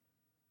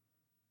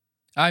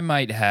I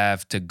might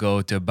have to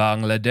go to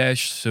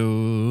Bangladesh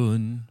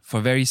soon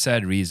for very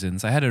sad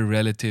reasons. I had a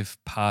relative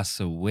pass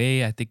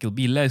away. I think it'll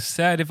be less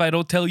sad if I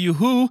don't tell you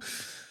who,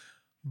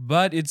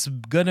 but it's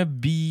gonna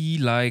be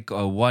like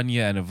a 1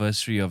 year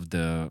anniversary of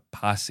the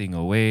passing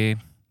away.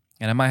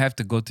 And I might have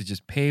to go to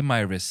just pay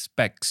my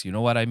respects. You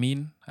know what I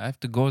mean? I have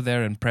to go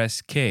there and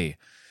press K.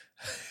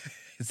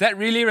 Is that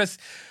really?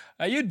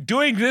 Are you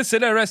doing this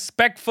in a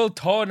respectful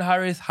tone,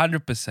 Harris?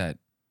 100%.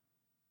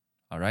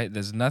 All right,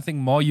 there's nothing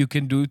more you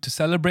can do to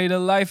celebrate a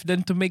life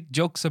than to make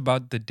jokes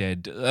about the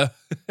dead.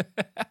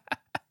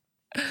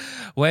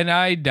 When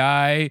I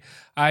die,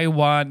 I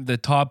want the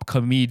top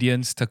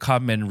comedians to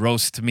come and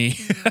roast me.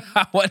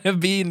 I want to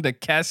be in the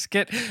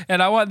casket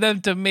and I want them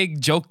to make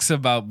jokes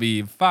about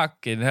me.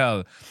 Fucking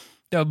hell.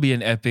 That'll be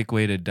an epic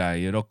way to die.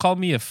 You know, call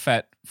me a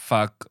fat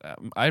fuck.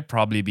 I'd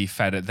probably be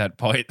fat at that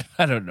point.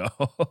 I don't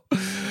know.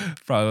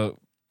 Probably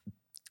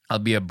I'll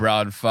be a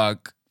brown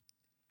fuck.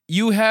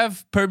 You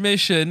have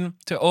permission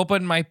to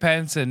open my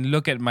pants and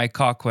look at my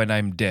cock when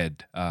I'm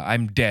dead.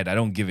 I'm dead. I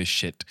don't give a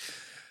shit.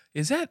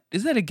 Is that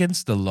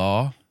against the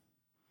law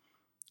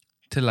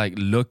to like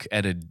look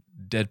at a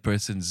dead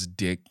person's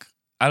dick?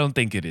 I don't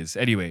think it is.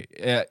 Anyway,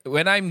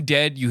 when I'm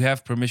dead, you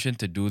have permission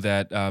to do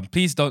that.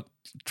 Please don't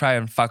try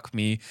and fuck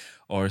me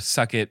or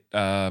suck it.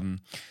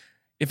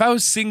 If I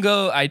was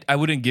single, I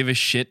wouldn't give a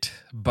shit.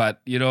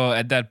 But, you know,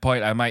 at that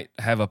point, I might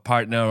have a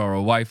partner or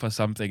a wife or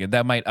something, and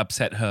that might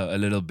upset her a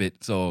little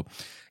bit. So,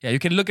 yeah, you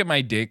can look at my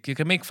dick. You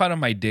can make fun of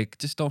my dick.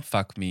 Just don't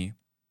fuck me.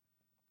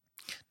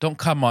 Don't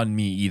come on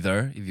me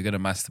either. If you're going to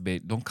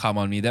masturbate, don't come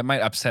on me. That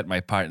might upset my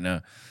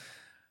partner.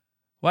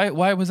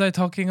 Why was I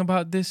talking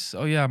about this?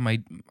 Oh, yeah,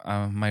 my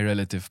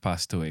relative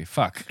passed away.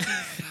 Fuck.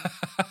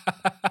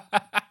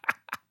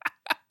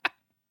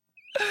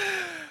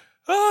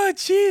 Oh,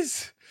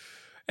 jeez.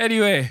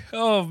 Anyway,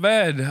 oh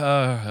man,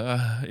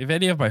 if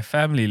any of my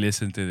family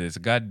listen to this,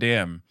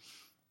 goddamn.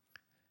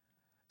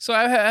 So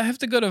I have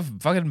to go to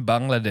fucking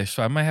Bangladesh,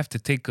 so I might have to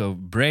take a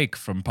break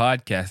from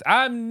podcast.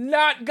 I'm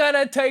not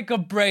gonna take a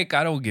break.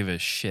 I don't give a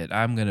shit.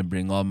 I'm gonna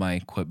bring all my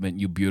equipment,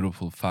 you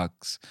beautiful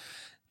fucks.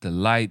 The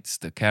lights,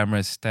 the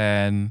camera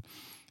stand.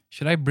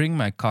 Should I bring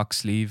my cock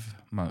sleeve?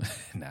 Nah,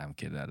 I'm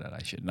kidding.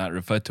 I should not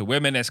refer to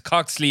women as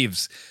cock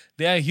sleeves.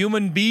 They are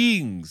human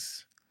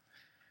beings.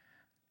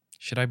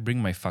 Should I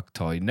bring my fuck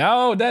toy?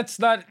 No, that's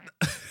not.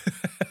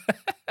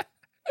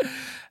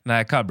 Nah,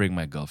 I can't bring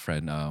my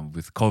girlfriend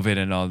with COVID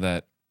and all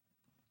that.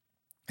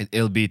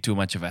 It'll be too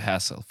much of a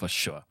hassle for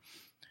sure.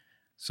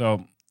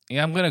 So,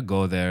 yeah, I'm going to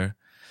go there.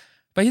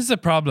 But here's the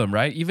problem,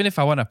 right? Even if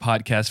I want a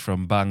podcast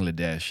from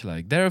Bangladesh,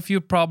 like there are a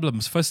few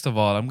problems. First of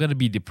all, I'm going to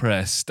be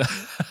depressed.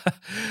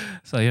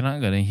 So you're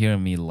not going to hear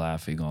me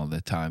laughing all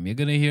the time. You're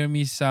going to hear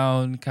me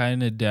sound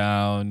kind of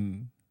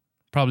down,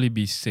 probably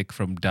be sick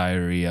from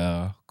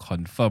diarrhea.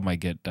 Confirm I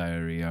get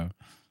diarrhea.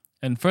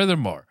 And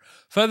furthermore,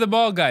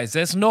 guys,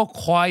 there's no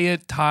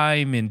quiet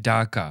time in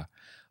Dhaka.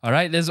 All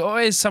right, there's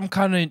always some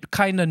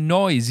kind of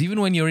noise, even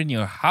when you're in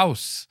your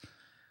house.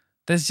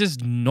 There's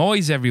just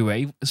noise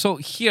everywhere. So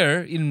here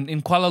in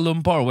Kuala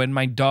Lumpur, when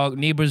my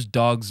neighbor's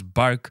dogs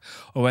bark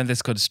or when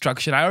there's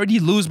construction, I already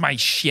lose my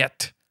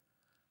shit.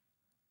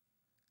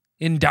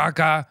 In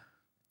Dhaka,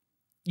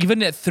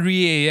 even at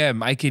 3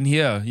 a.m., I can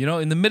hear, you know,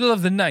 in the middle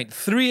of the night,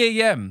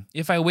 3 a.m.,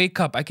 if I wake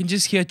up, I can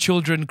just hear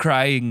children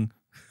crying.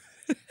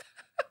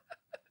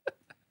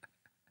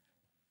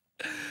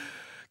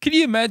 Can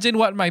you imagine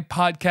what my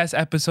podcast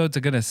episodes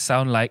are going to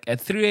sound like?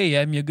 At 3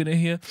 a.m., you're going to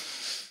hear...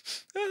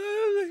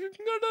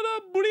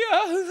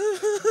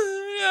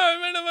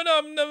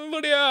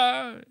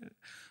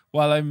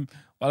 while I'm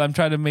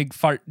trying to make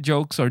fart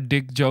jokes or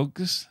dick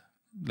jokes,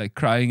 like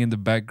crying in the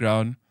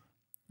background.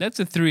 That's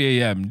at 3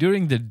 a.m.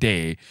 During the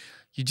day,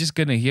 you're just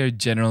gonna hear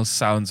general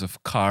sounds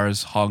of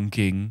cars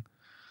honking.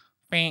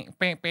 You're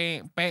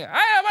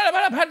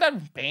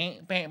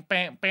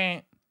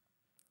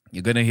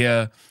gonna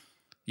hear,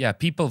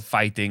 people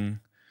fighting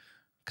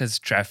because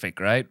traffic,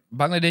 right?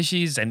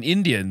 Bangladeshis and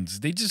Indians,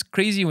 they just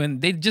crazy when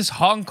they just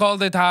honk all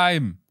the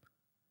time.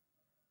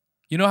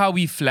 You know how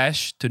we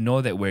flash to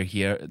know that we're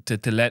here,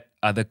 to let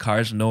other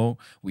cars know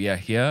we are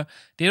here?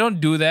 They don't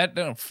do that.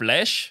 They don't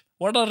flash.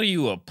 What are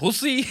you, a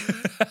pussy?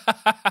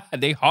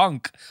 They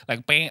honk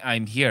like, bang,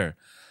 I'm here.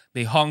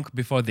 They honk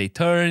before they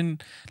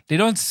turn. They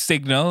don't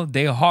signal.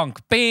 They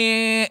honk,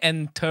 bang,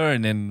 and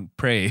turn and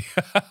pray.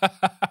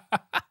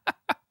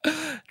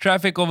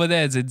 Traffic over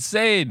there is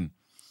insane.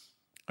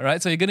 All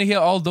right, so you're going to hear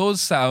all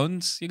those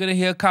sounds. You're going to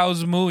hear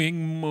cows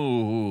mooing,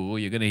 moo.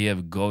 You're going to hear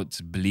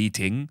goats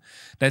bleating.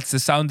 That's the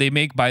sound they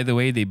make, by the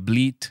way. They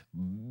bleat.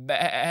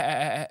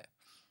 Bah.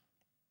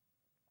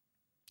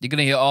 You're going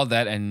to hear all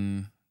that,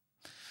 and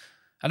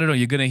I don't know,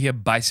 you're going to hear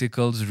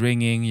bicycles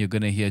ringing. You're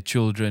going to hear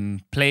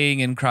children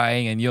playing and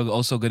crying, and you're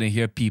also going to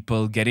hear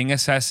people getting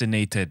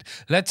assassinated.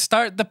 Let's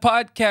start the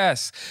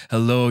podcast.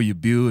 Hello, you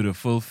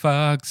beautiful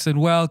fucks, and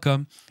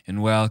welcome.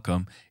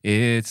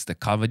 It's the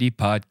comedy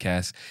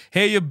podcast.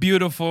 Hey, you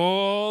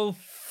beautiful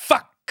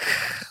fuck.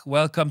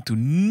 Welcome to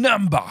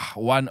number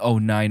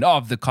 109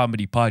 of the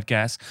Comedy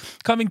Podcast,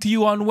 coming to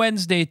you on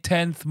Wednesday,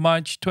 10th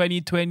March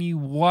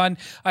 2021.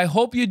 I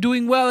hope you're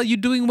doing well. Are you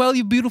doing well,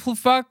 you beautiful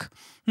fuck?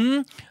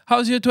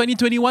 How's your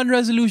 2021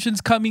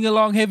 resolutions coming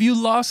along? Have you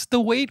lost the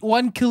weight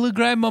 1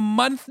 kilogram a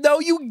month? No,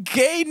 you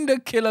gained a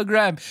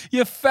kilogram.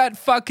 You fat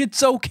fuck,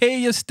 it's okay.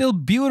 You're still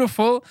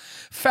beautiful.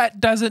 Fat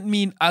doesn't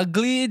mean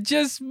ugly. It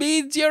just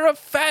means you're a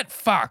fat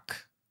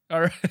fuck.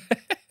 All right.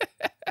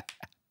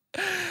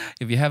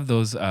 If you have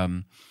those,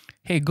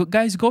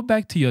 guys, go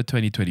back to your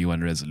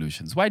 2021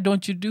 resolutions. Why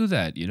don't you do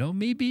that? You know,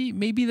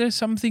 maybe there's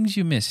some things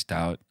you missed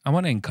out. I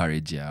want to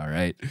encourage you, all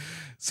right?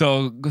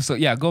 So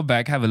yeah, go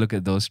back, have a look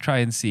at those. Try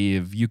and see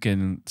if you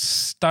can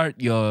start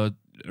your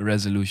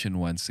resolution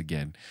once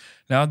again.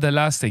 Now, the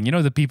last thing, you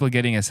know, the people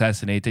getting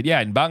assassinated.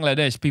 Yeah, in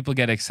Bangladesh, people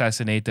get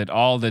assassinated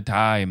all the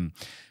time.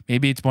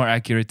 Maybe it's more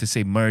accurate to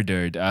say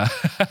murdered.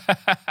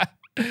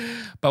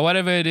 But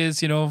whatever it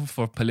is, you know,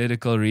 for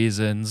political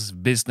reasons,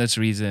 business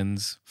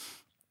reasons,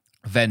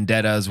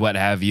 vendettas, what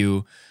have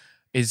you,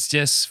 it's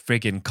just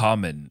freaking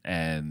common.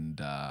 And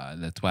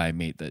that's why I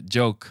made that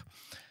joke.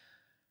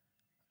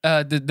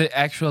 The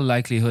actual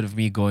likelihood of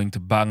me going to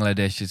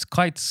Bangladesh is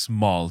quite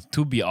small,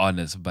 to be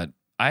honest. But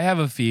I have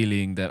a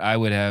feeling that I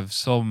would have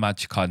so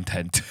much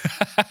content,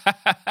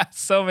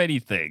 so many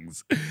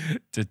things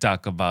to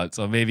talk about.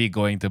 So maybe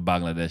going to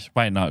Bangladesh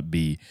might not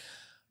be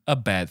a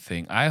bad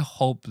thing. I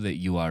hope that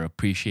you are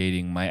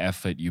appreciating my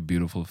effort, you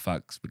beautiful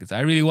fucks, because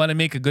I really want to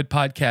make a good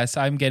podcast.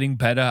 I'm getting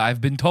better.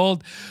 I've been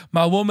told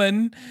my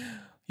woman,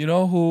 you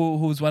know,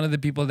 who's one of the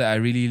people that I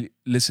really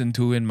listen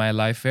to in my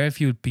life. Very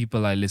few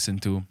people I listen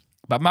to,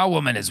 but my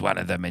woman is one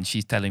of them, and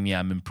she's telling me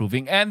I'm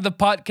improving. And the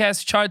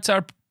podcast charts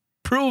are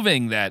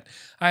proving that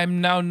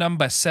I'm now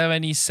number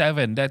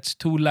 77. That's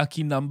 2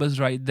 lucky numbers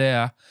right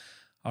there.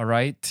 All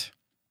right.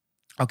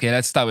 Okay,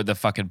 let's start with the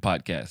fucking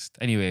podcast.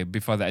 Anyway,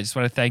 before that, I just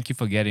want to thank you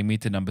for getting me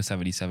to number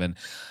 77.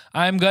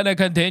 I'm gonna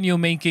continue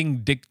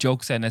making dick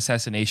jokes and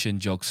assassination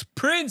jokes.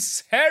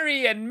 Prince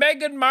Harry and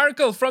Meghan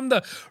Markle from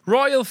the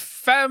royal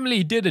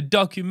family did a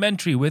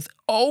documentary with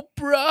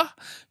Oprah.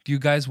 Do you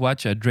guys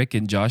watch Drake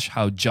and Josh?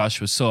 How Josh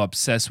was so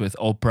obsessed with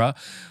Oprah.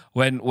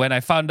 When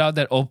I found out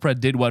that Oprah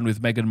did one with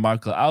Meghan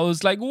Markle, I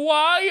was like,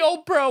 why,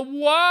 Oprah?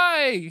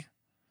 Why?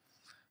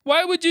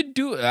 Why would you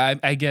do?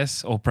 I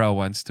guess Oprah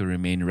wants to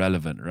remain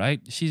relevant, right?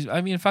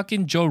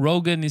 Fucking Joe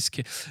Rogan is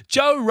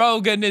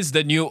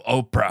the new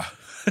Oprah.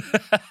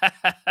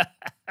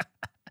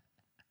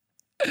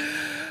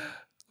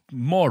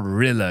 More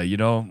Rilla, you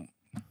know.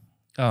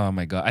 Oh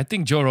my God. I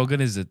think Joe Rogan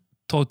is the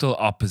total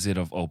opposite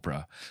of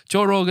Oprah.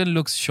 Joe Rogan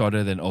looks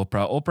shorter than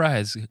Oprah. Oprah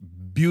has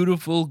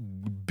beautiful,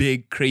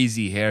 big,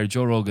 crazy hair.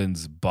 Joe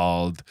Rogan's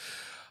bald.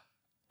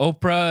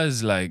 Oprah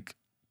is like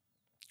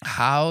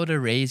how to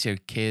raise your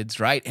kids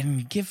right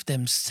and give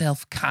them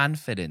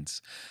self-confidence.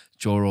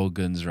 Joe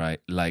Rogan's right,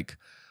 like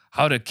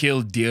how to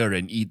kill deer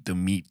and eat the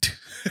meat.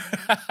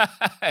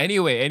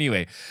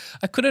 Anyway,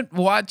 I couldn't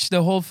watch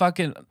the whole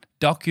fucking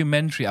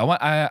documentary.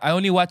 I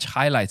only watch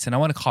highlights, and I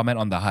want to comment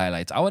on the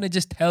highlights. I want to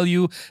just tell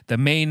you the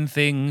main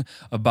things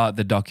about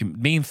the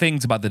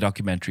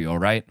documentary, all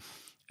right?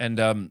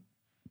 And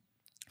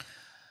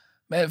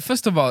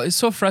first of all, it's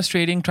so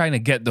frustrating trying to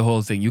get the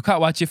whole thing. You can't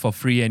watch it for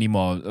free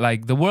anymore.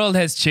 Like, the world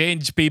has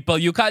changed, people.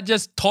 You can't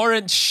just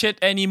torrent shit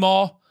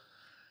anymore.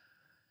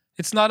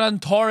 It's not on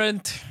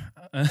torrent.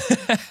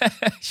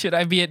 Should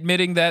I be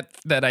admitting that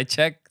I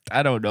checked?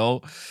 I don't know.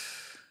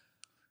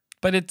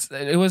 But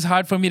it was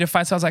hard for me to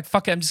find. So I was like,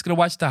 fuck it, I'm just going to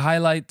watch the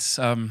highlights.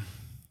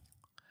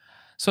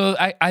 So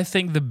I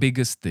think the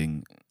biggest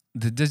thing,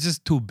 there's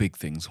just 2 big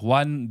things.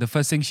 One of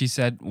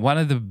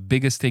the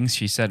biggest things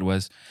she said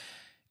was,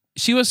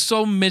 she was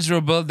so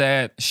miserable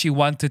that she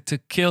wanted to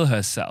kill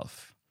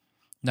herself.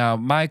 Now,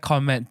 my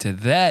comment to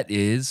that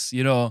is,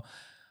 you know,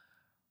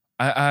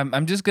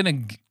 I'm just gonna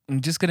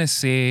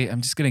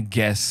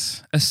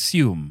guess,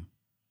 assume,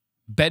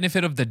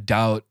 benefit of the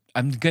doubt.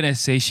 I'm gonna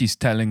say she's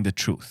telling the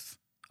truth.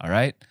 All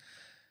right,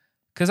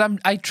 because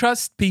I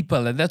trust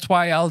people, and that's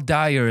why I'll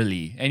die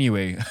early.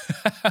 Anyway,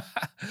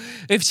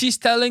 if she's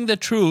telling the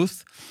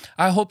truth,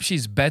 I hope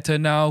she's better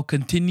now,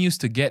 continues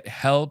to get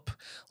help,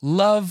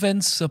 love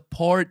and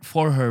support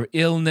for her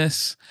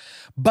illness.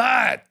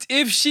 But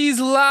if she's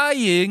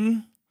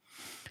lying,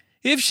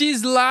 if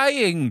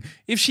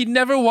she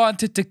never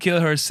wanted to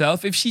kill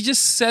herself, if she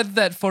just said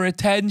that for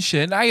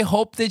attention, I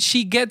hope that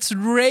she gets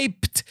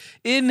raped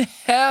in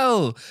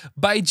hell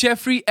by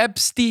Jeffrey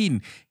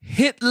Epstein,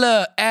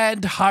 Hitler,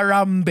 and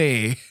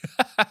Harambe.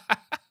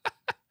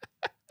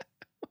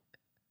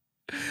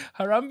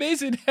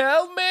 Harambe's in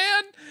hell,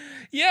 man?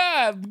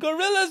 Yeah,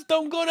 gorillas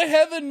don't go to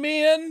heaven,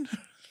 man.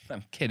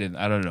 I'm kidding.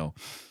 I don't know.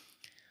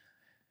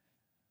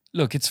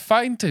 Look, it's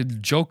fine to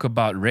joke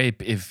about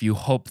rape if you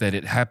hope that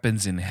it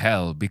happens in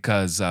hell,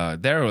 because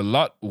there are a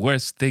lot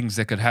worse things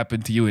that could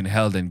happen to you in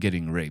hell than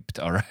getting raped,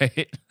 all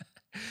right?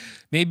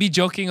 Maybe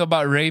joking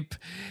about rape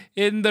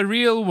in the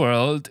real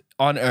world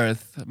on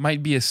Earth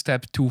might be a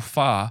step too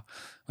far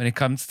when it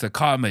comes to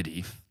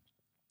comedy,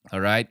 all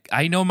right?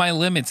 I know my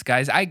limits,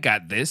 guys. I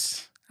got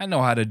this. I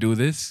know how to do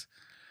this.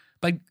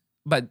 But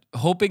but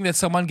hoping that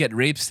someone get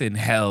raped in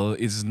hell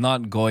is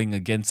not going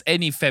against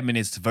any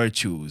feminist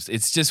virtues.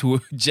 It's just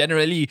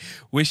generally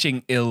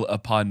wishing ill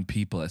upon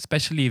people,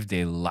 especially if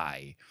they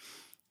lie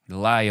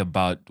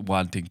about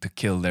wanting to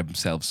kill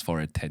themselves for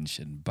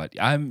attention. But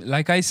I'm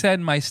like I said,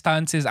 my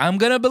stance is I'm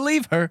gonna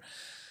believe her.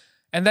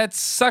 And that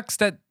sucks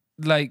that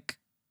like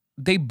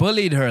they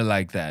bullied her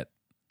like that.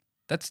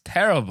 That's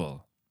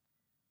terrible.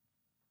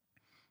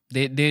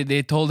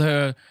 They told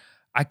her,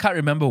 I can't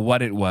remember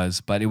what it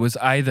was, but it was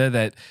either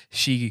that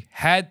she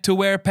had to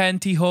wear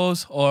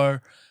pantyhose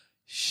or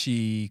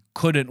she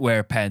couldn't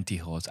wear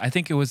pantyhose. I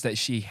think it was that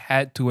she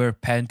had to wear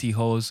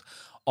pantyhose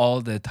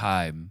all the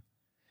time.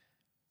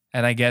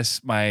 And I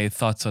guess my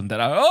thoughts on that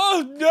are,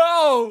 oh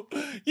no,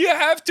 you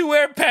have to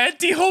wear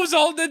pantyhose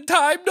all the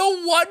time.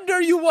 No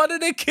wonder you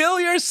wanted to kill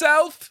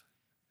yourself.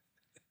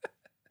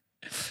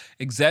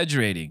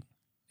 Exaggerating.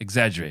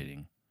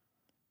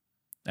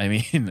 I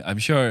mean, I'm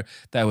sure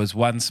that was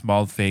one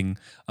small thing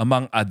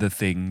among other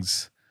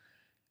things.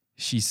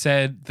 She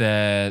said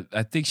that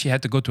I think she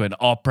had to go to an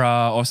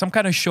opera or some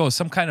kind of show,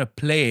 some kind of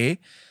play.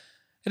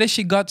 And then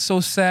she got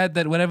so sad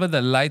that whenever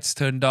the lights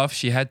turned off,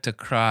 she had to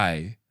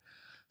cry.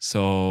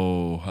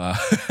 So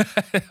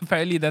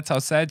apparently that's how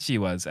sad she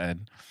was.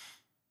 And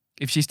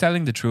if she's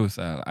telling the truth,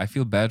 I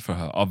feel bad for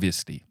her,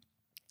 obviously.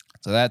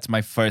 So that's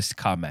my first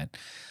comment.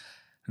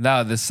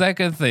 Now, the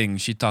second thing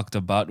she talked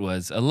about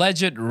was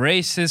alleged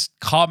racist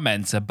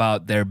comments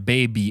about their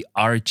baby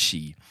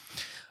Archie.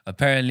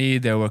 Apparently,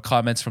 there were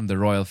comments from the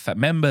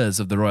members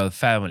of the royal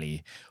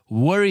family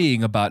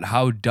worrying about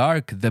how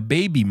dark the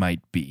baby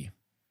might be.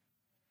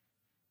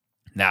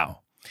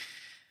 Now,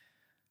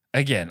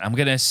 again, I'm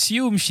going to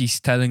assume she's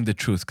telling the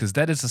truth because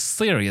that is a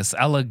serious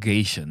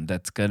allegation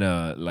that's going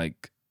to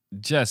like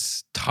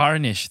just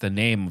tarnish the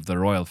name of the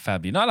royal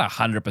family. Not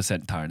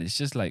 100% tarnish,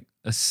 just like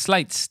a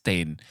slight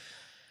stain.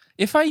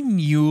 If I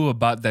knew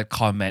about that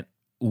comment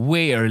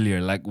way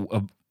earlier, like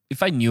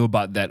if I knew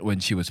about that when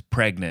she was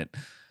pregnant,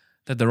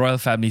 that the royal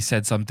family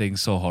said something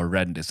so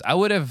horrendous, I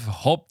would have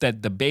hoped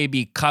that the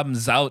baby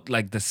comes out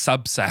like the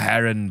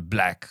sub-Saharan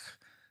black.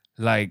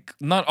 Like,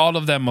 not all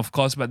of them, of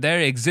course, but there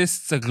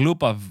exists a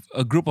group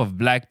of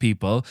black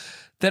people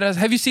that are,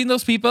 have you seen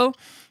those people?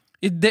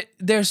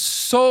 They're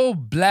so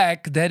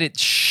black that it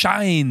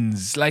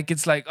shines. Like,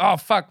 it's like, oh,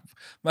 fuck.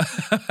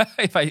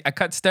 If I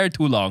can't stare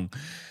too long.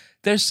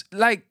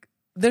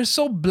 They're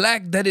so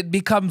black that it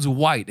becomes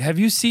white. Have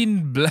you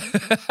seen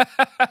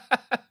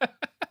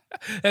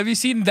Have you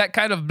seen that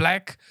kind of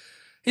black?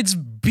 It's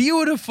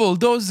beautiful.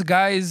 Those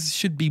guys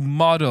should be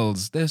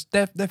models. They're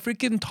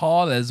freaking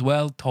tall as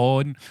well,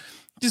 toned.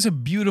 Just a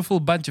beautiful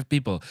bunch of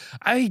people.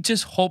 I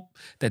just hope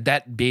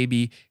that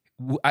baby,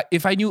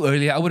 if I knew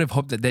earlier, I would have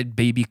hoped that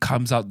baby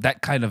comes out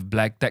that kind of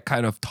black, that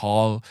kind of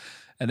tall,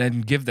 and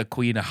then give the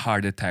queen a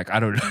heart attack. I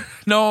don't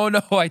know.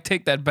 No, I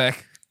take that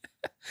back.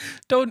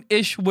 Don't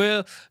wish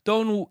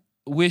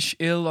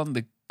ill on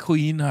the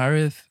queen,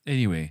 Harith.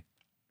 Anyway,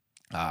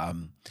 at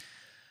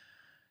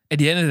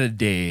the end of the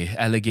day,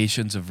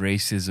 allegations of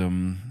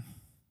racism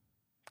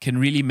can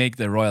really make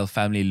the royal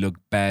family look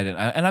bad.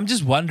 And I'm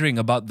just wondering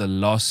about the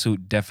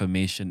lawsuit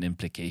defamation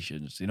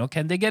implications. You know,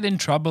 can they get in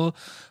trouble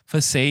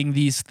for saying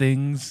these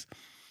things?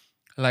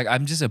 Like,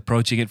 I'm just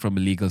approaching it from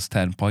a legal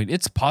standpoint.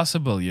 It's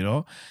possible, you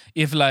know,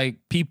 if like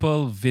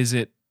people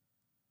visit,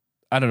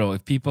 I don't know,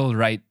 if people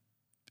write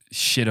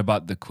shit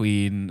about the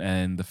queen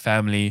and the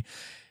family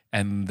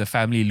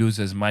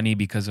loses money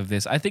because of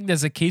this, I think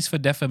there's a case for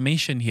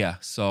defamation here.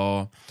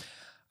 So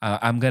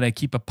I'm going to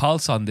keep a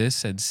pulse on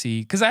this and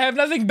see, because I have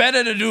nothing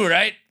better to do,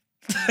 right?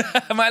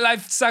 My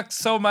life sucks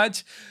so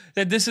much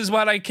that this is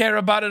what I care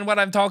about and what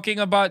I'm talking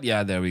about.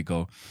 Yeah, there we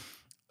go.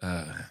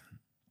 The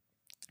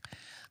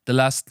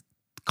last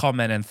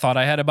comment and thought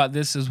I had about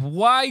this is,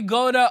 why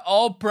go to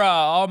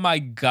Oprah? Oh my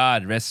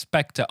God.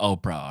 Respect to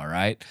Oprah, all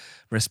right?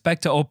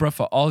 Respect to Oprah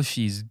for all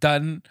she's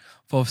done,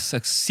 for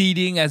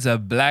succeeding as a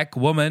black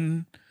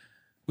woman,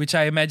 which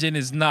I imagine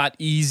is not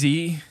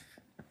easy,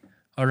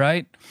 all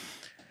right?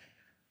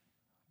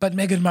 But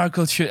Meghan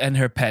Markle and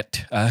her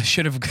pet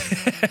should have...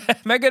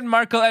 Meghan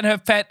Markle and her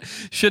pet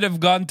should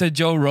have gone to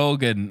Joe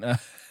Rogan.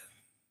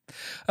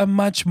 A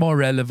much more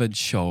relevant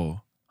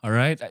show. All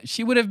right?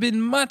 She would have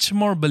been much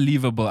more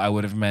believable, I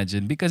would have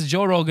imagined, because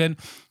Joe Rogan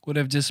would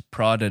have just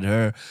prodded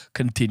her,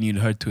 continued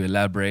her to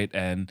elaborate,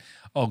 and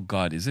oh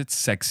God, is it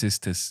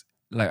sexist?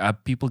 Like, are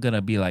people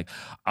gonna be like,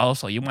 oh,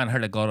 so you want her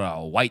to go to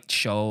a white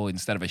show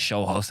instead of a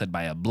show hosted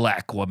by a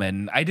black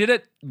woman? I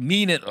didn't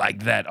mean it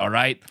like that, all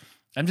right?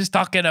 I'm just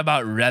talking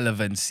about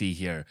relevancy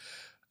here.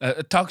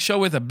 A talk show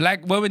with a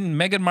black woman,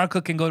 Meghan Markle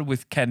can go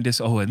with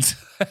Candace Owens.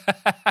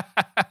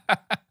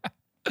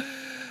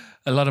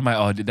 A lot of my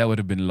audience, that would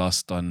have been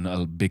lost on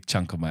a big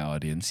chunk of my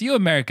audience. You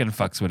American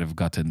fucks would have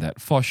gotten that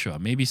for sure.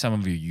 Maybe some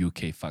of you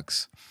UK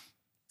fucks.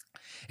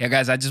 Yeah,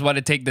 guys, I just want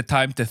to take the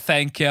time to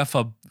thank you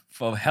for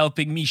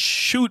helping me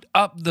shoot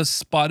up the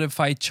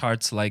Spotify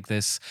charts like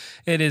this.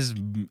 It is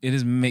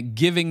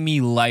giving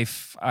me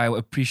life. I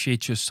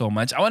appreciate you so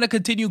much. I want to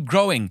continue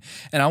growing,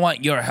 and I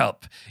want your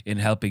help in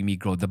helping me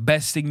grow. The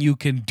best thing you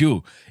can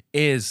do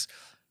is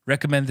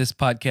recommend this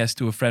podcast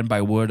to a friend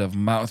by word of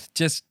mouth.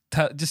 Just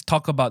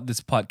talk about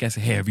this podcast.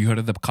 Hey, have you heard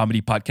of the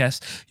comedy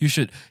podcast? You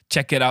should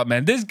check it out,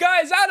 man. This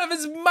guy's out of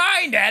his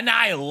mind, and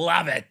I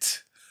love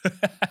it.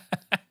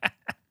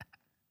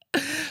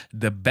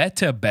 The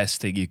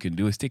best thing you can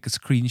do is take a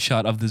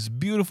screenshot of this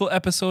beautiful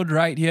episode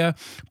right here,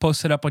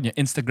 post it up on your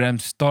Instagram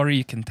story.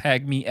 You can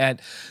tag me at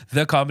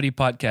the comedy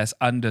podcast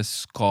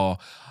 _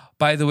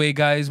 By the way,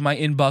 guys, my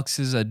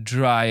inboxes are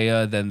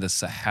drier than the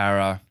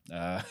Sahara.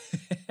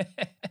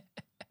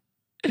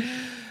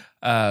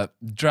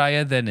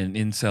 Drier than an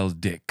incel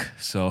dick.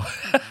 So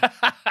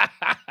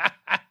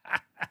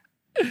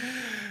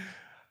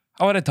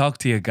I want to talk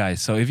to you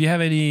guys. So if you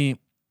have any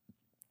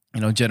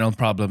general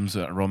problems,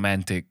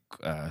 romantic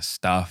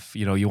stuff,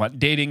 you want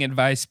dating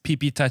advice,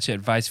 PP touch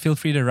advice, feel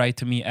free to write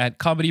to me at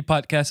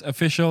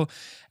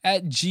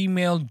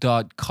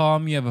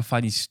comedypodcastofficial@gmail.com. You have a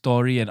funny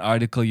story, an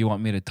article you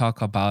want me to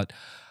talk about,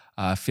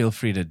 feel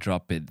free to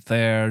drop it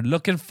there.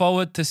 Looking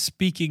forward to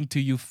speaking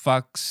to you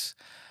fucks.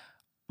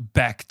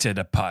 Back to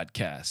the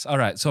podcast. All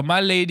right, so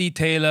my lady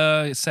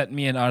Taylor sent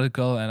me an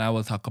article, and I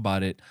will talk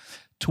about it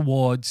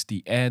towards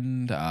the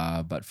end.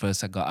 But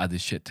first, I got other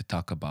shit to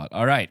talk about.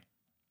 All right.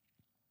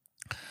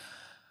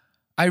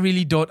 I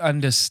really don't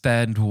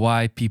understand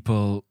why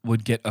people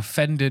would get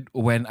offended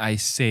when I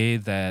say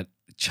that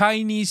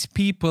Chinese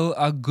people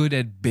are good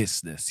at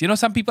business.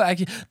 Some people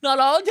actually, not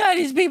all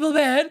Chinese people,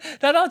 man.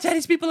 Not all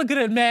Chinese people are good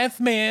at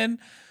math, man.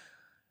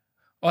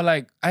 Or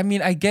I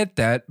get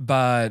that,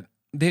 but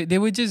they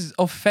were just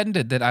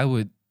offended that I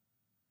would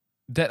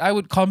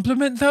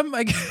compliment them.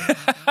 I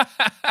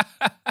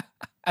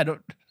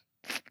don't.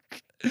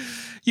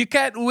 You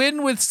can't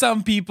win with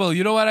some people.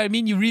 You know what I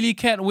mean? You really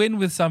can't win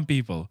with some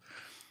people.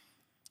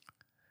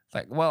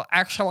 Well,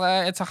 actually,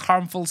 it's a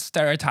harmful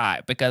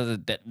stereotype because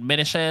it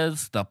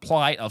diminishes the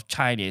plight of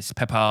Chinese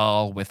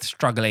people with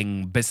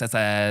struggling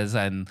businesses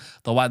and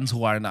the ones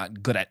who are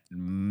not good at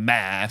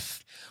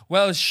math.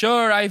 Well,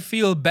 sure, I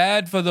feel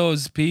bad for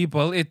those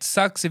people. It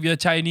sucks if you're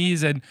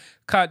Chinese and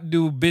can't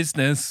do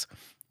business.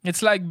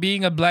 It's like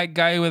being a black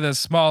guy with a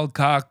small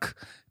cock.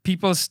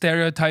 People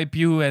stereotype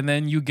you and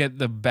then you get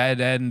the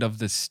bad end of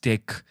the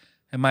stick.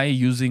 Am I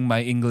using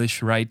my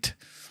English right?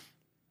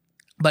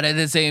 But at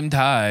the same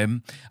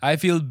time, I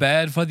feel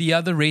bad for the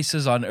other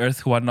races on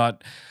Earth who are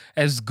not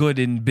as good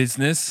in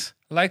business.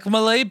 Like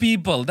Malay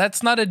people.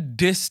 That's not a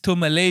diss to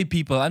Malay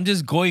people. I'm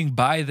just going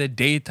by the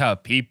data,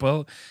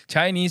 people.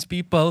 Chinese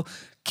people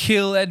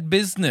kill at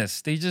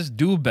business. They just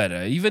do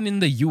better. Even in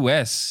the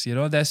US,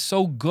 they're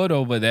so good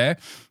over there.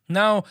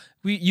 Now,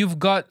 you've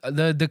got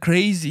the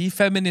crazy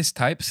feminist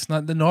types,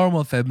 not the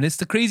normal feminists.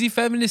 The crazy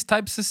feminist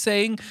types are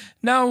saying,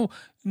 now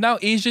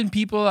Asian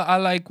people are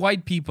like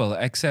white people,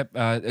 except,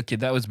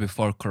 that was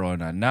before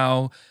Corona.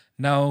 Now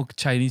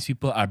Chinese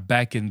people are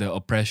back in the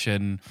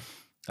oppression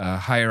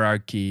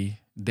hierarchy.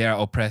 They are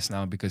oppressed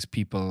now because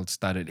people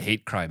started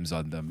hate crimes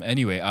on them.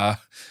 Anyway,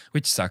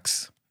 which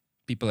sucks.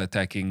 People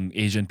attacking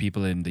Asian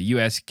people in the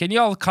US. Can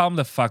you all calm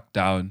the fuck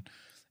down?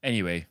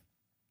 Anyway.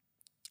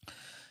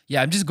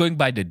 Yeah, I'm just going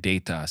by the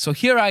data. So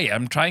here I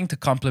am trying to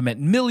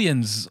compliment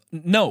billions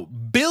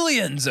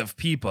of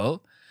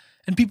people,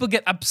 and people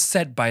get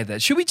upset by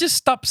that. Should we just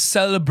stop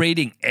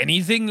celebrating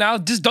anything now?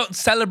 Just don't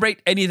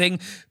celebrate anything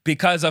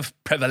because of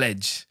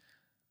privilege.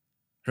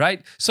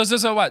 Right? So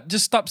what?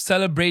 Just stop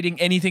celebrating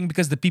anything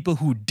because the people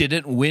who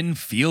didn't win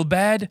feel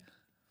bad?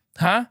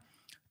 Huh?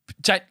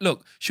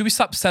 Look, should we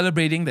stop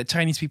celebrating that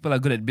Chinese people are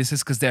good at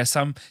business because there are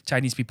some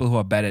Chinese people who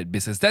are bad at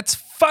business? That's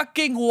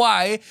fucking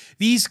why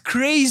these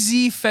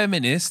crazy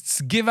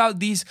feminists give out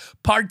these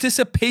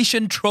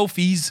participation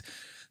trophies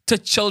to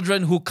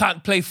children who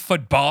can't play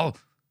football.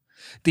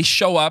 They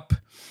show up.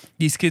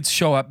 These kids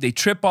show up. They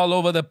trip all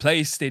over the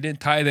place. They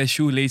didn't tie their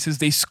shoelaces.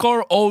 They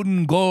score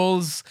own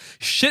goals,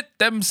 shit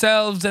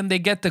themselves, and they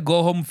get to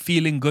go home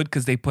feeling good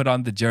because they put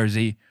on the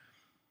jersey.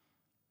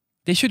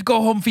 They should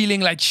go home feeling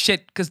like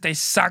shit because they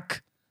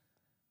suck.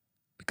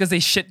 Because they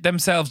shit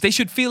themselves. They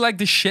should feel like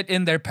the shit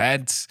in their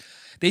pants.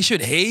 They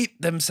should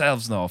hate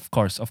themselves. No, of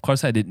course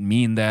I didn't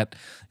mean that.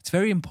 It's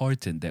very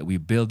important that we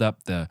build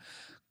up the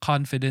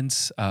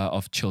confidence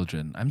of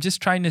children. I'm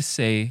just trying to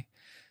say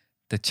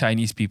that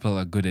Chinese people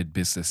are good at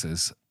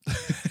businesses.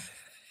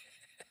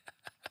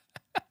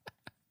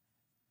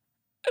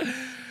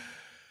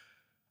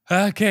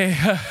 Okay.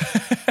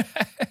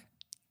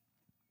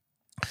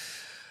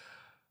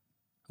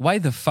 Why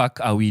the fuck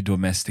are we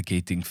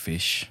domesticating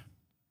fish?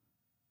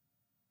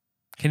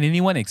 Can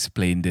anyone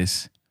explain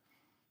this?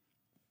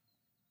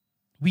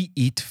 We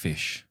eat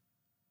fish.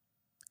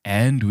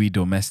 And we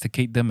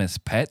domesticate them as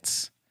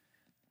pets?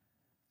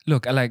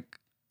 Look,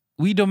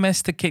 we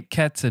domesticate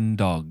cats and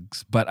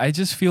dogs, but I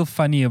just feel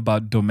funny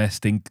about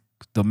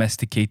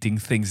domesticating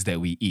things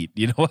that we eat,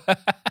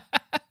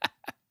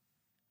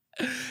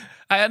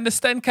 I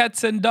understand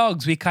cats and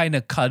dogs. We kind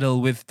of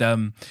cuddle with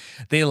them.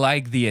 They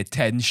like the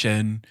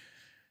attention.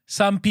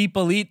 Some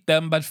people eat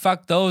them, but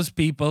fuck those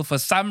people for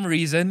some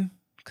reason.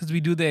 Because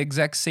we do the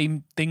exact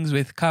same things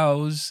with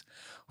cows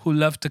who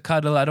love to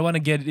cuddle. I don't want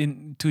to get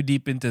in too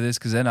deep into this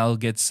because then I'll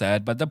get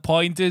sad. But the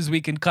point is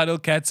we can cuddle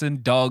cats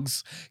and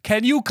dogs.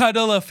 Can you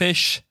cuddle a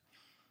fish?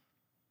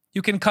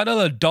 You can cuddle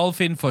a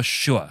dolphin for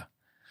sure.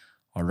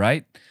 All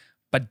right?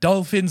 But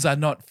dolphins are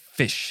not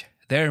fish.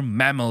 They're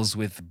mammals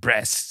with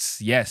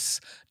breasts.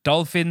 Yes.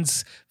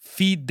 Dolphins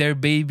feed their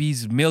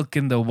babies milk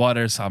in the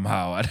water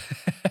somehow.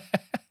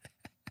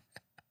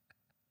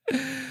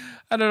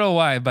 I don't know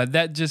why, but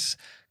that just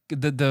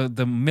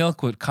the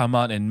milk would come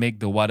out and make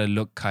the water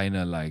look kind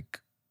of like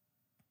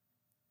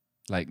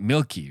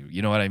milky.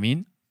 You know what I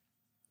mean?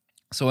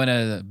 So when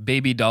a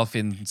baby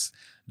dolphin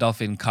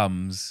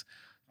comes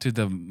to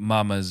the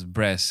mama's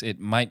breast, it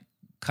might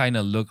kind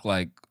of look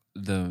like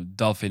the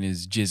dolphin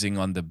is jizzing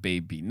on the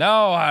baby.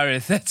 No,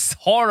 Harith, that's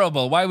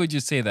horrible. Why would you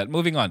say that?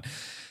 Moving on.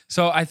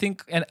 So I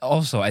think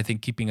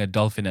keeping a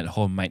dolphin at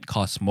home might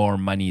cost more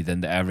money than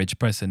the average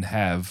person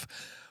have.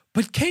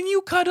 But can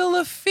you cuddle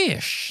a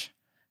fish?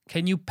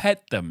 Can you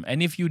pet them?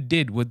 And if you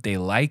did, would they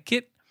like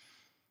it?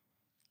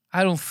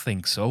 I don't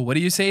think so. What do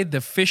you say? The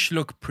fish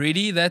look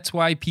pretty. That's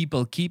why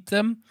people keep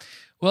them.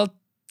 Well,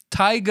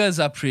 tigers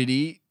are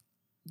pretty.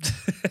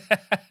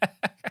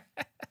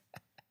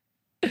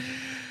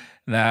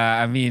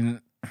 Nah, I mean,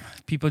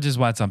 people just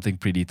want something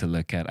pretty to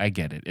look at. I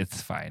get it.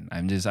 It's fine.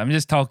 I'm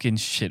just talking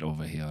shit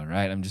over here, all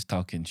right? I'm just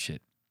talking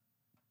shit.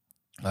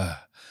 All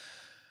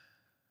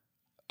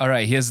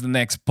right, here's the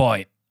next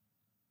point.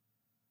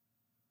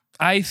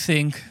 I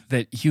think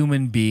that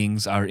human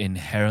beings are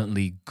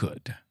inherently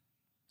good.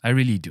 I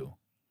really do.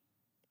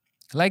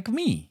 Like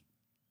me.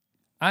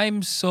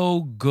 I'm so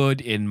good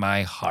in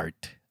my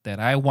heart that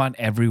I want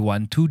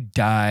everyone to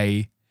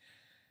die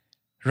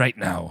right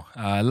now.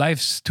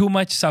 Life's too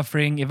much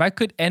suffering. If I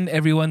could end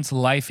everyone's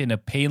life in a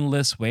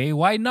painless way,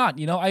 why not?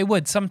 You know, I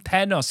would. Some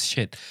Thanos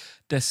shit.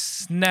 The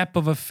snap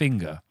of a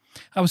finger.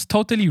 I was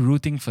totally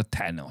rooting for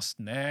Thanos.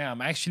 Nah,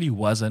 I actually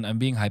wasn't. I'm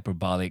being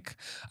hyperbolic.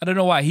 I don't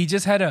know why. He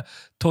just had a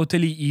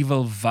totally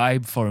evil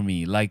vibe for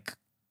me. Like,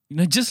 you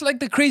know, just like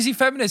the crazy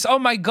feminist. Oh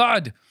my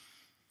God.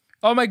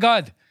 Oh my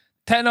God.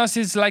 Thanos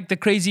is like the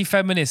crazy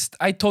feminist.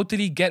 I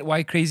totally get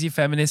why crazy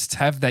feminists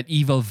have that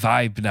evil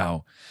vibe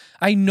now.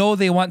 I know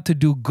they want to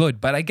do good,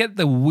 but I get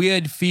the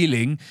weird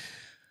feeling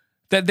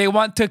that they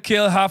want to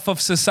kill half of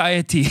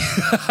society.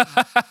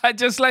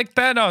 Just like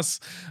Thanos.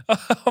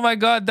 Oh my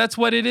God, that's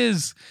what it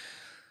is.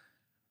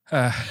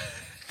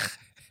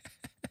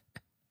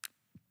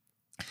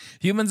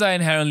 Humans are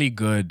inherently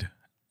good.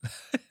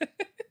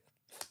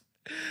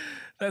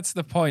 That's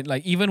the point.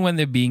 Like, even when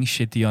they're being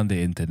shitty on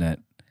the internet.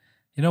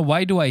 You know,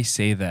 why do I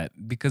say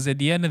that? Because at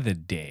the end of the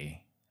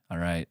day, all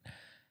right,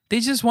 they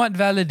just want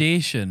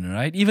validation,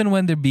 right? Even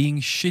when they're being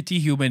shitty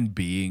human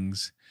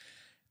beings,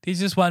 they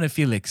just want to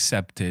feel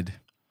accepted.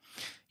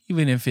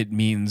 Even if it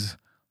means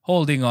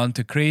holding on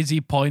to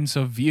crazy points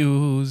of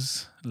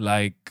views,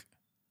 like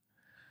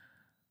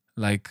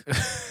like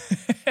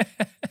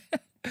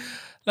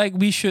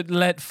we should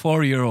let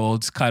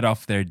 4-year-olds cut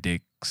off their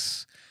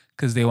dicks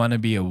because they want to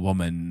be a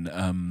woman.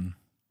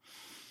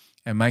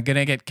 Am I going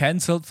to get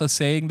canceled for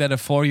saying that a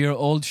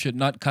 4-year-old should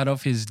not cut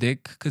off his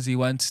dick because he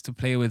wants to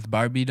play with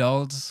Barbie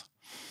dolls?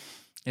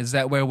 Is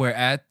that where we're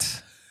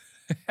at?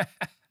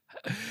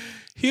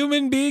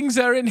 Human beings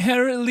are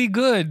inherently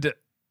good.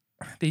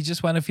 They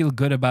just want to feel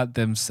good about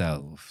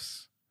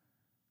themselves.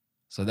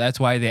 So that's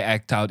why they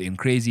act out in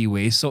crazy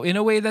ways. So in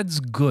a way, that's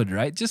good,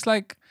 right? Just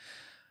like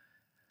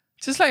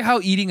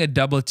how eating a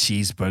double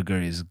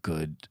cheeseburger is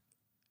good.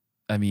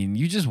 I mean,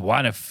 you just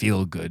want to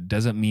feel good.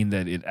 Doesn't mean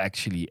that it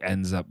actually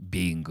ends up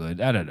being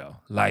good. I don't know.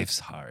 Life's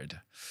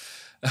hard.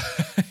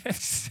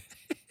 Let's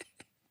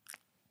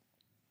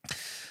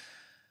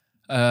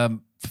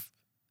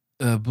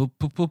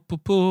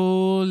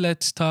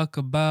talk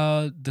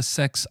about the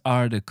sex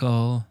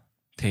article.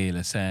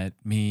 Taylor sent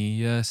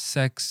me a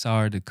sex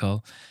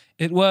article.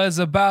 It was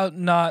about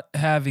not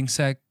having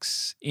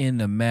sex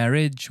in a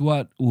marriage.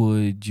 What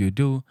would you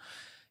do?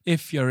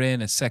 If you're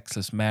in a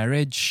sexless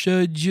marriage,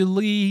 should you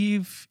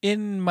leave?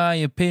 In my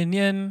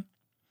opinion,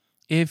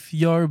 if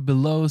you're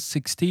below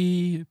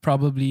 60,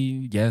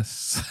 probably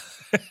yes.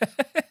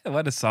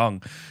 What a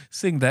song.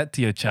 Sing that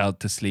to your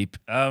child to sleep.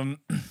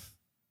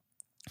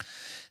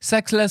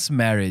 Sexless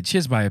marriage.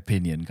 Here's my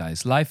opinion,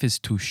 guys. Life is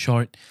too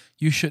short.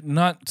 You should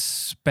not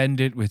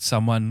spend it with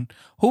someone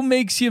who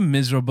makes you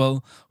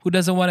miserable, who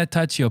doesn't want to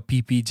touch your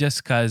pee-pee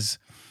just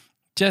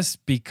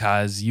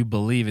because you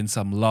believe in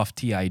some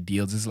lofty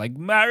ideals. It's like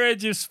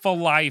marriage is for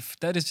life.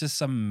 That is just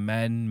some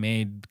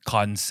man-made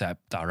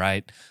concept, all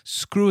right?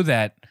 Screw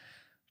that.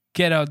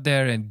 Get out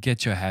there and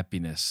get your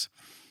happiness.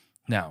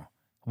 Now,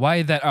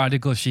 why that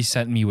article she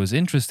sent me was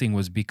interesting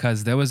was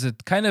because there was a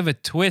kind of a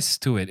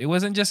twist to it. It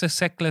wasn't just a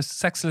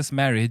sexless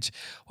marriage.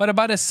 What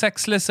about a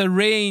sexless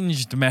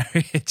arranged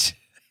marriage?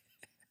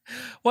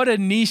 What a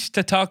niche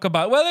to talk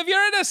about. Well, if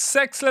you're in a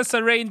sexless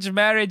arranged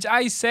marriage,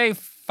 I say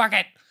fuck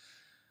it.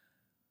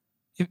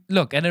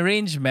 Look, an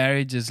arranged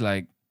marriage is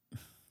like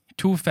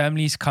two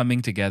families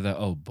coming together.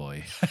 Oh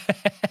boy.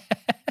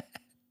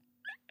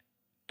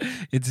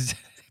 It's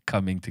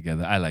coming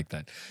together. I like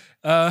that.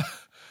 Uh,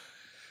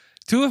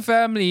 two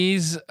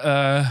families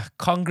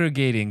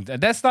congregating.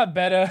 That's not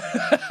better.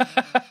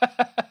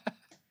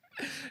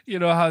 You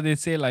know how they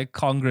say like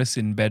Congress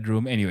in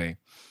bedroom. Anyway,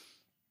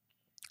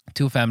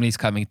 two families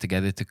coming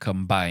together to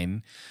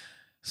combine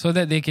so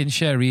that they can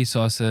share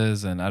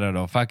resources and I don't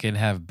know, fucking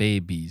have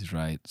babies,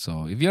 right?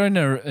 So if you're in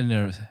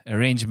a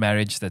arranged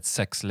marriage that's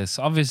sexless,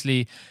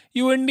 obviously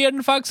you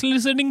Indian fucks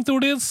listening to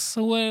this,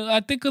 well, I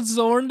think it's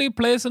the only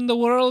place in the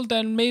world,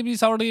 and maybe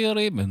Saudi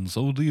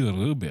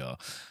Arabia,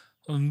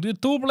 the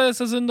two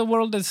places in the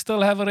world that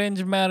still have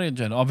arranged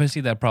marriage, and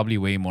obviously there are probably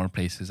way more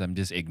places. I'm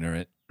just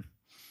ignorant.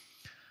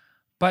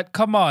 But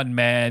come on,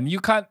 man. You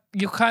can't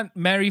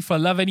marry for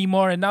love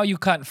anymore, and now you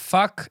can't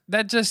fuck.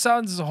 That just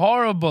sounds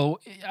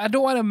horrible. I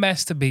don't want to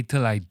masturbate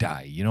till I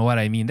die. You know what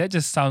I mean? That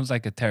just sounds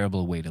like a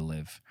terrible way to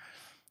live.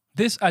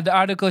 This the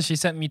article she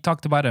sent me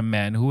talked about a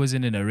man who was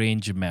in an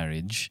arranged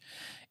marriage,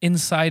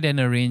 inside an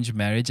arranged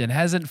marriage, and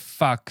hasn't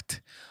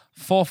fucked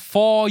for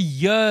 4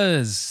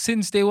 years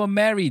since they were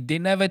married. They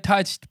never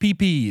touched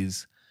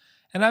peepees.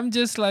 And I'm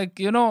just like,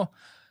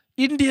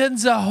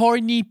 Indians are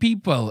horny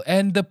people,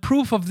 and the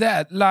proof of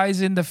that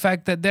lies in the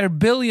fact that there are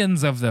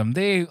billions of them.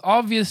 They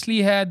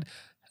obviously had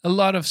a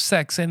lot of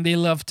sex and they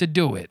love to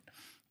do it.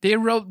 They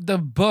wrote the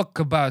book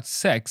about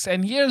sex,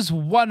 and here's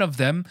one of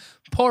them.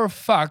 Poor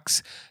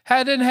fucks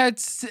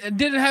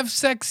didn't have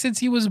sex since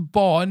he was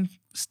born,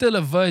 still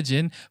a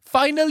virgin.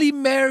 Finally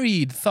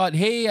married, thought,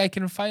 hey, I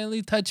can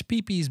finally touch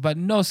peepees, but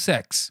no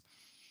sex.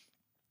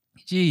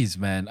 Jeez,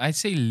 man, I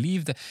say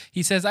leave the.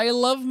 He says, I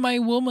love my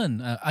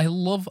woman. I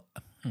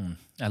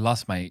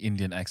lost my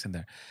Indian accent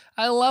there.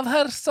 I love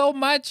her so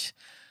much.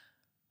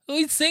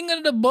 We sing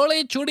the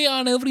Bole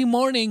Chudiyan every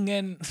morning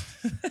and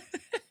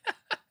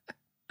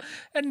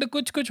and the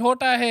Kuch Kuch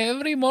Hota Hai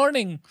every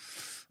morning.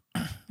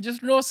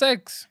 Just no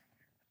sex.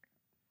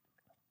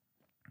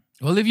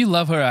 Well, if you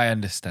love her, I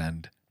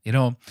understand.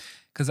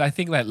 Because I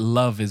think that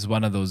love is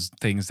one of those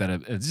things that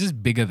it's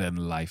just bigger than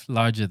life,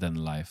 larger than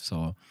life.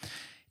 So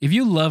if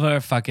you love her,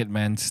 fuck it,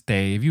 man,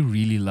 stay. If you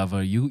really love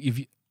her,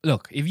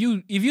 if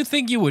you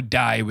think you would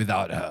die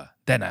without her,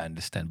 then I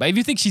understand. But if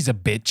you think she's a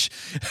bitch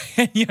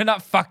and you're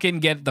not fucking,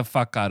 get the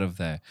fuck out of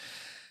there.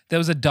 There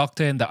was a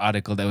doctor in the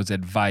article that was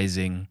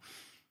advising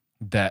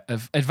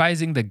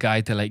the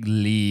guy to like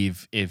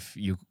leave if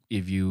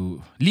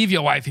you leave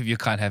your wife if you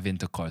can't have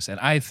intercourse. And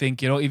I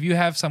think, if you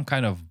have some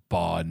kind of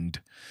bond,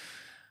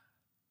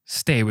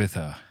 stay with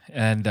her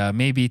and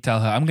maybe tell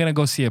her, I'm gonna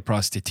go see a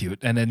prostitute,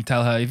 and then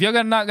tell her, if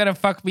you're not gonna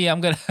fuck me,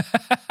 I'm gonna.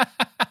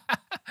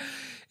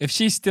 If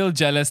she's still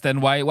jealous,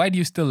 then why do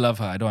you still love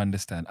her? I don't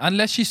understand.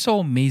 Unless she's so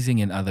amazing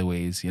in other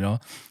ways,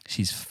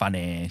 She's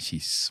funny,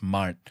 she's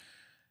smart.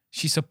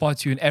 She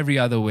supports you in every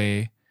other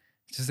way.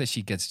 It's just that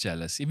she gets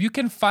jealous. If you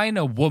can find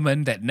a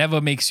woman that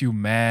never makes you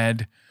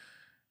mad,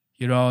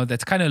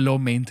 that's kind of low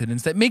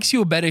maintenance, that makes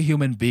you a better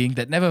human being,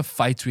 that never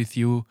fights with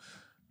you,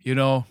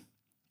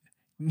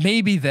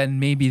 maybe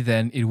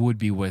then it would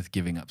be worth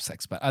giving up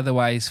sex. But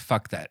otherwise,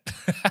 fuck that.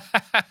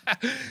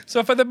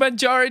 So for the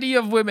majority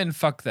of women,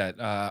 fuck that.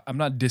 I'm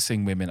not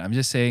dissing women. I'm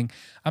just saying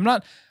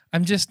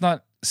I'm just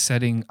not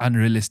setting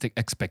unrealistic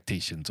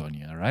expectations on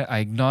you, all right? I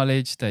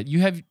acknowledge that you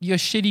have your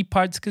shitty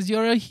parts because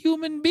you're a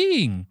human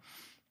being.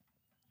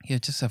 You're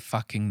just a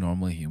fucking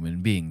normal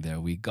human being. There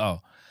we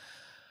go.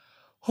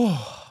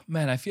 Oh,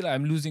 man, I feel like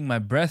I'm losing my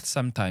breath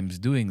sometimes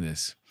doing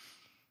this.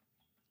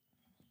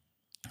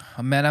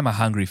 Oh, man, I'm a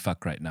hungry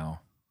fuck right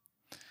now.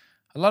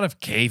 A lot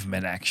of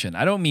caveman action.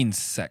 I don't mean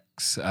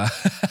sex.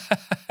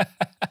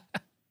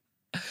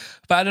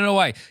 But I don't know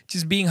why.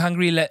 Just being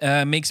hungry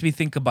makes me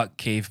think about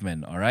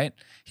cavemen, all right?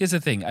 Here's the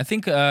thing. I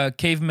think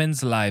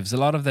cavemen's lives, a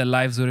lot of their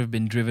lives would have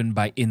been driven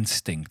by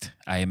instinct,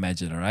 I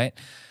imagine, all right?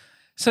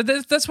 So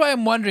that's why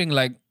I'm wondering,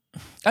 like,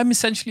 I'm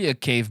essentially a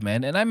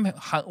caveman, and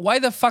why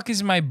the fuck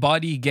is my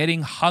body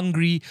getting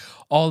hungry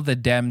all the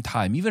damn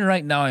time? Even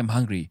right now, I'm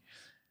hungry.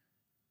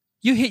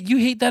 You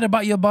hate that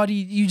about your body?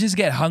 You just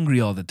get hungry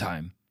all the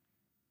time.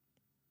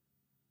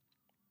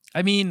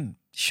 I mean,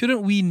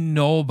 shouldn't we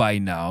know by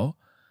now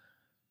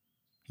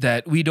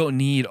that we don't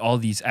need all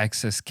these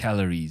extra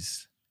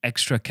calories?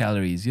 If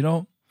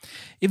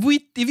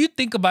you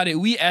think about it,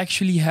 we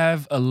actually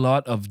have a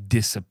lot of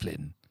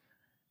discipline.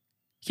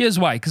 Here's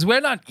why. Because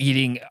we're not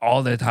eating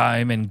all the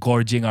time and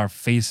gorging our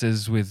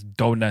faces with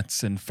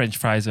donuts and French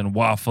fries and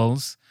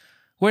waffles.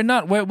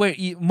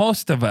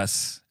 Most of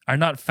us are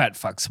not fat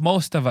fucks.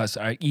 Most of us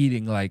are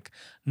eating like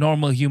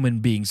normal human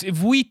beings.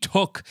 If we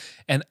took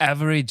an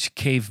average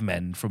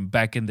caveman from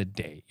back in the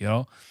day,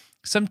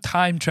 some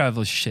time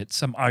travel shit,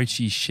 some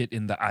Archie shit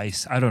in the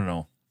ice, I don't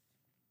know,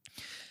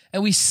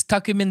 and we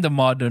stuck him in the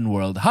modern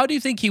world, how do you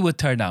think he would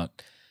turn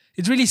out?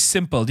 It's really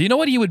simple. Do you know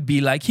what he would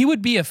be like? He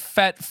would be a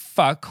fat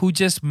fuck who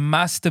just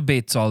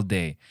masturbates all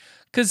day.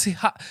 Because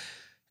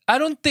I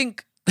don't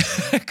think,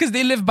 because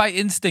they live by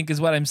instinct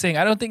is what I'm saying.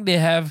 I don't think they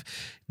have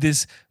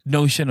this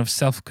notion of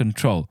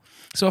self-control.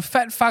 So a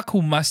fat fuck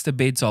who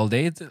masturbates all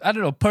day, I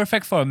don't know,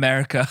 perfect for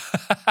America.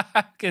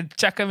 Can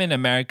check him in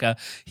America.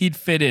 He'd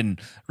fit in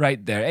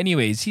right there.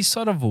 Anyways, he's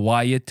sort of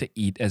wired to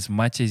eat as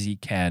much as he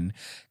can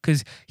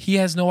because he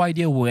has no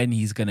idea when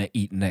he's going to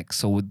eat next.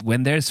 So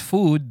when there's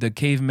food, the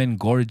caveman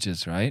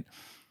gorges, right?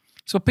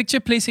 So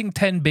picture placing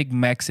 10 Big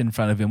Macs in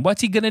front of him.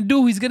 What's he going to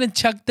do? He's going to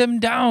chuck them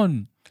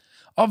down.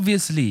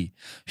 Obviously.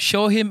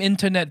 Show him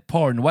internet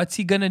porn. What's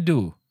he going to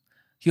do?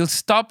 He'll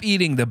stop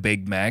eating the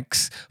Big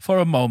Macs for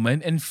a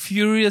moment and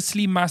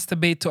furiously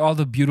masturbate to all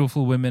the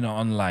beautiful women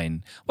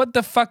online. What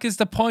the fuck is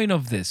the point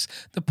of this?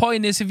 The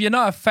point is, if you're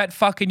not a fat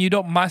fuck and you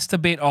don't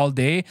masturbate all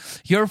day,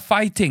 you're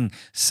fighting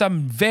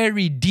some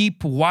very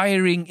deep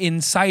wiring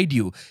inside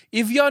you.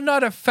 If you're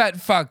not a fat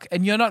fuck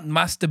and you're not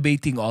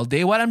masturbating all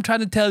day, what I'm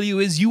trying to tell you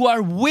is you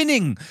are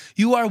winning.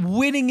 You are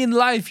winning in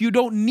life. You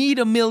don't need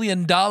 $1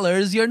 million.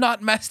 You're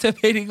not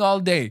masturbating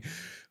all day.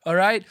 All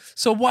right?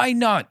 So why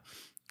not?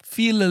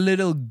 Feel a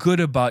little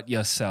good about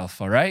yourself,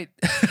 all right?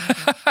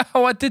 I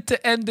wanted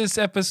to end this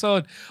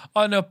episode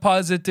on a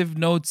positive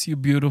note, you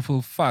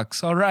beautiful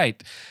fucks. All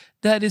right,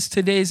 that is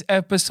today's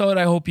episode.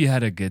 I hope you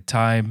had a good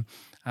time.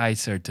 I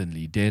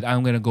certainly did.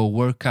 I'm going to go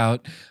work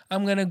out.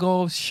 I'm going to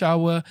go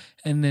shower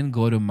and then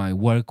go to my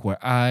work where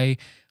I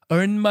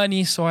earn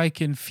money so I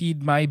can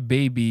feed my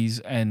babies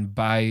and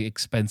buy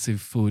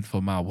expensive food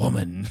for my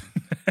woman.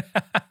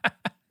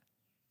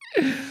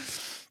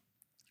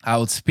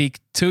 I'll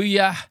speak to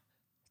ya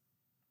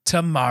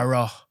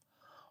tomorrow.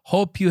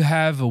 Hope you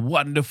have a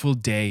wonderful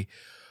day.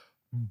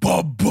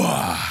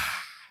 Bye-bye.